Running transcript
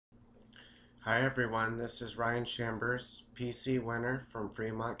Hi everyone, this is Ryan Schambers, PC winner from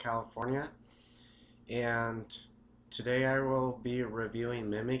Fremont, California, and today I will be reviewing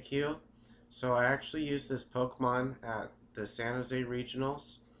Mimikyu. So I actually used this Pokemon at the San Jose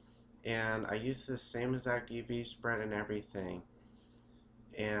Regionals, and I used the same exact EV spread and everything.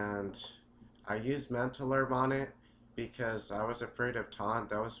 And I used Mental Herb on it because I was afraid of Taunt.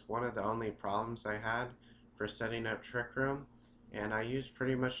 That was one of the only problems I had for setting up Trick Room. And I used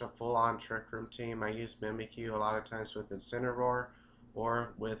pretty much a full-on Trick Room team. I used Mimikyu a lot of times with Incineroar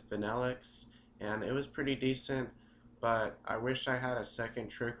or with Vanillix, and it was pretty decent, but I wish I had a second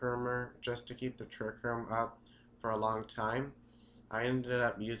Trick Roomer just to keep the Trick Room up for a long time. I ended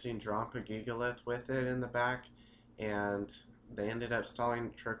up using DeagleBeagle with it in the back, and they ended up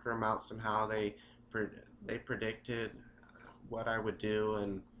stalling Trick Room out somehow. They predicted what I would do,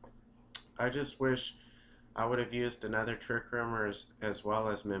 and I just wish I would have used another Trick Room as well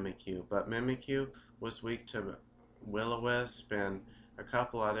as Mimikyu, but Mimikyu was weak to Will-O-Wisp and a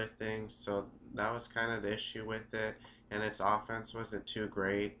couple other things, so that was kind of the issue with it, and its offense wasn't too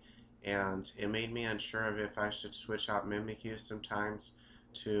great, and it made me unsure of if I should switch out Mimikyu sometimes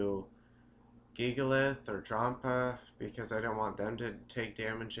to Gigalith or Drampa because I don't want them to take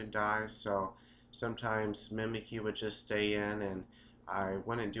damage and die, so sometimes Mimikyu would just stay in and I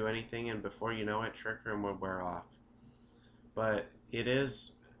wouldn't do anything, and before you know it, Trick Room would wear off. But it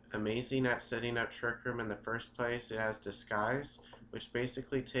is amazing at setting up Trick Room in the first place. It has Disguise, which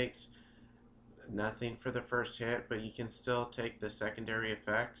basically takes nothing for the first hit, but you can still take the secondary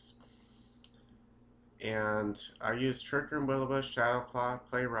effects. And I use Trick Room, Will-O-Wisp, Shadow Claw,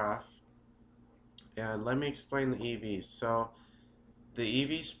 Play Rough. And let me explain the EVs. So the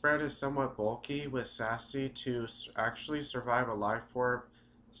EV spread is somewhat bulky with Sassy to actually survive a Life Orb,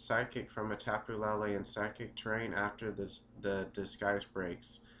 Psychic from a Tapu Lele, and Psychic Terrain after the Disguise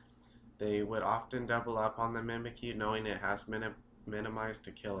breaks. They would often double up on the Mimikyu knowing it has minimized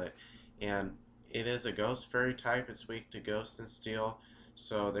to kill it. And it is a Ghost Fairy type, it's weak to Ghost and Steel,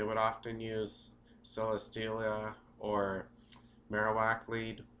 so they would often use Celesteela or Marowak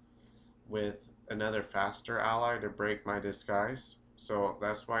lead with another faster ally to break my Disguise. So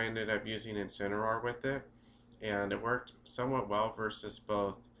that's why I ended up using Incineroar with it, and it worked somewhat well versus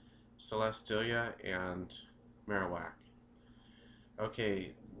both Celesteela and Marowak.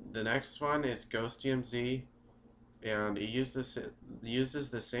 Okay, the next one is Ghostium Z, and it uses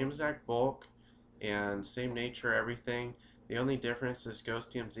the same exact bulk and same nature, everything. The only difference is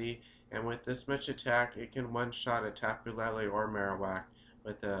Ghostium Z, and with this much attack, it can one-shot a Tapu Lele or Marowak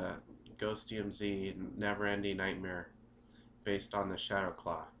with a Ghostium Z Never-Ending Nightmare based on the Shadow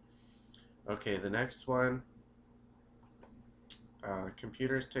Claw. Okay, the next one,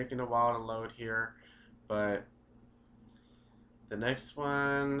 computer's taking a while to load here, but the next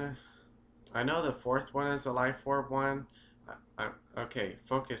one, I know the fourth one is a Life Orb one. Okay,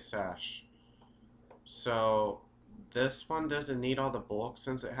 Focus Sash. So this one doesn't need all the bulk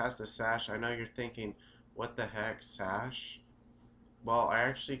since it has the Sash. I know you're thinking, what the heck, Sash? Well, I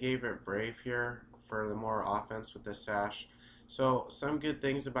actually gave it Brave here for the more offense with the Sash. So some good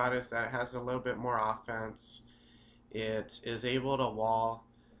things about it is that it has a little bit more offense. It is able to wall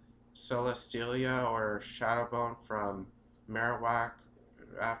Celesteela or Shadowbone from Marowak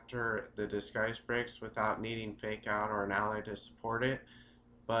after the Disguise breaks without needing Fake Out or an ally to support it.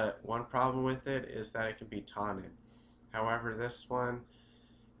 But one problem with it is that it can be taunted. However, this one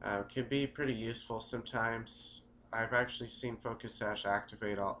can be pretty useful sometimes. I've actually seen Focus Sash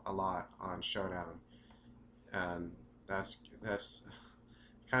activate a lot on Showdown, and that's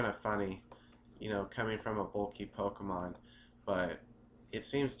kind of funny, you know, coming from a bulky Pokemon, but it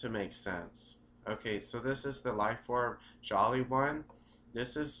seems to make sense. Okay, so this is the Life Orb Jolly one.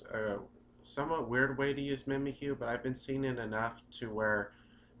 This is a somewhat weird way to use Mimikyu, but I've been seeing it enough to where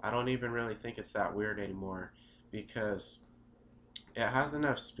I don't even really think it's that weird anymore, because it has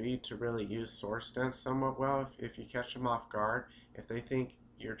enough speed to really use Swords Dance somewhat well if you catch them off guard. If they think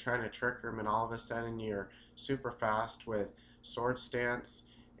you're trying to trick them and all of a sudden you're super fast with Swords Dance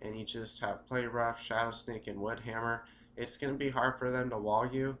and you just have Play Rough, Shadow Sneak, and Wood Hammer, it's going to be hard for them to wall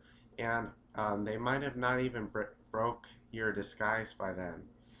you, and they might have not even broke your Disguise by then.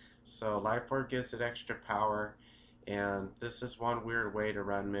 So Life Orb gives it extra power, and this is one weird way to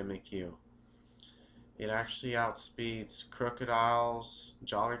run Mimikyu. It actually outspeeds Crocodiles,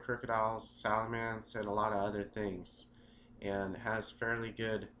 Jolly Crocodiles, Salamence, and a lot of other things, and has fairly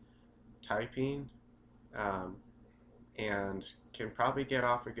good typing, and can probably get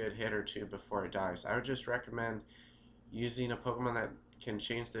off a good hit or two before it dies. I would just recommend using a Pokemon that can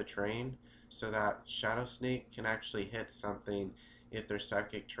change the terrain so that Shadow Sneak can actually hit something if their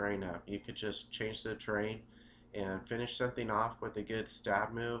psychic terrain up. You could just change the terrain and finish something off with a good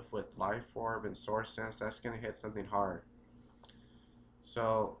stab move with Life Orb and Sword Stance. That's going to hit something hard.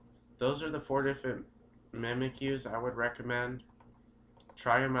 So those are the 4 different Mimikyus I would recommend.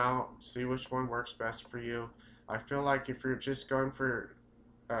 Try them out, see which one works best for you. I feel like if you're just going for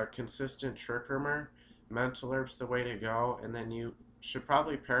a consistent Trick Roomer, Mental Herb's the way to go, and then you should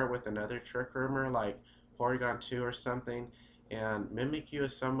probably pair it with another Trick Roomer like Porygon 2 or something. And Mimikyu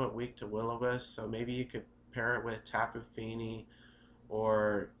is somewhat weak to Will-O-Wisp, so maybe you could pair it with Tapu Fini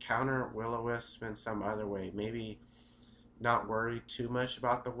or counter Will-O-Wisp in some other way. Maybe not worry too much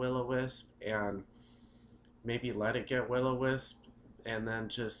about the Will-O-Wisp and maybe let it get Will-O-Wisp and then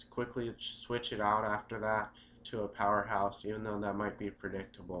just quickly switch it out after that to a powerhouse, even though that might be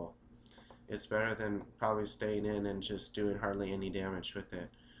predictable. It's better than probably staying in and just doing hardly any damage with it.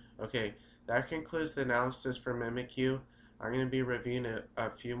 Okay, that concludes the analysis for Mimikyu. I'm going to be reviewing a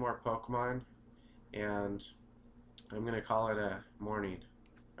few more Pokemon, and I'm going to call it a morning.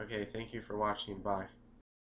 Okay, thank you for watching. Bye.